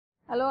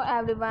Hello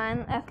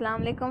everyone,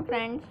 Assalamu alaikum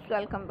friends.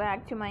 Welcome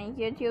back to my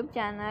YouTube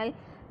channel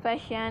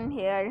Fashion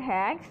Hair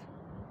Hacks.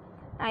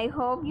 I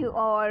hope you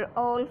are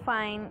all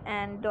fine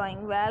and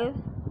doing well.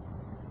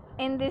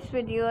 In this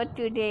video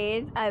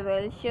today I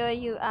will show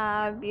you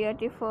a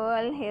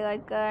beautiful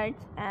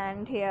haircuts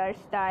and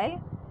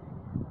hairstyle.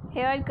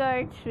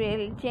 Haircuts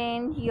will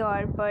change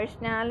your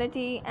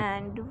personality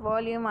and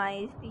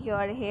volumize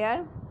your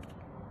hair.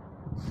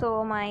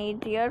 So my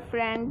dear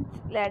friends,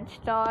 let's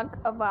talk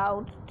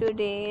about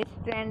today's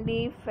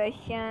trendy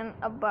fashion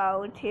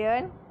about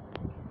hair,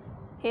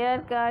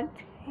 haircut,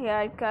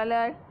 hair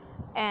color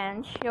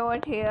and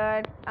short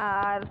hair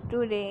are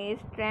today's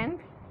trend.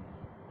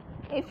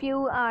 If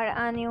you are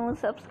a new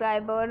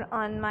subscriber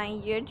on my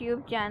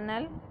YouTube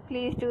channel,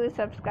 please do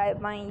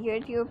subscribe my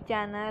YouTube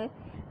channel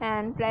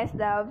and press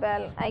the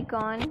bell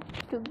icon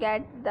to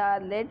get the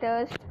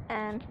latest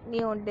and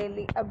new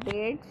daily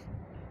updates,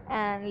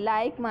 and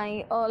like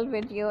my all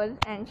videos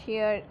and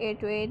share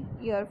it with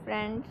your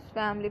friends,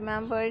 family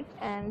members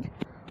and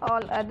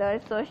all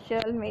other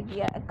social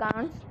media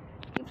accounts.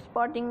 Keep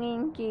spotting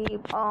in,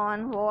 keep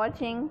on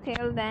watching.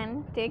 Till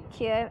then, take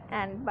care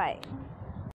and bye.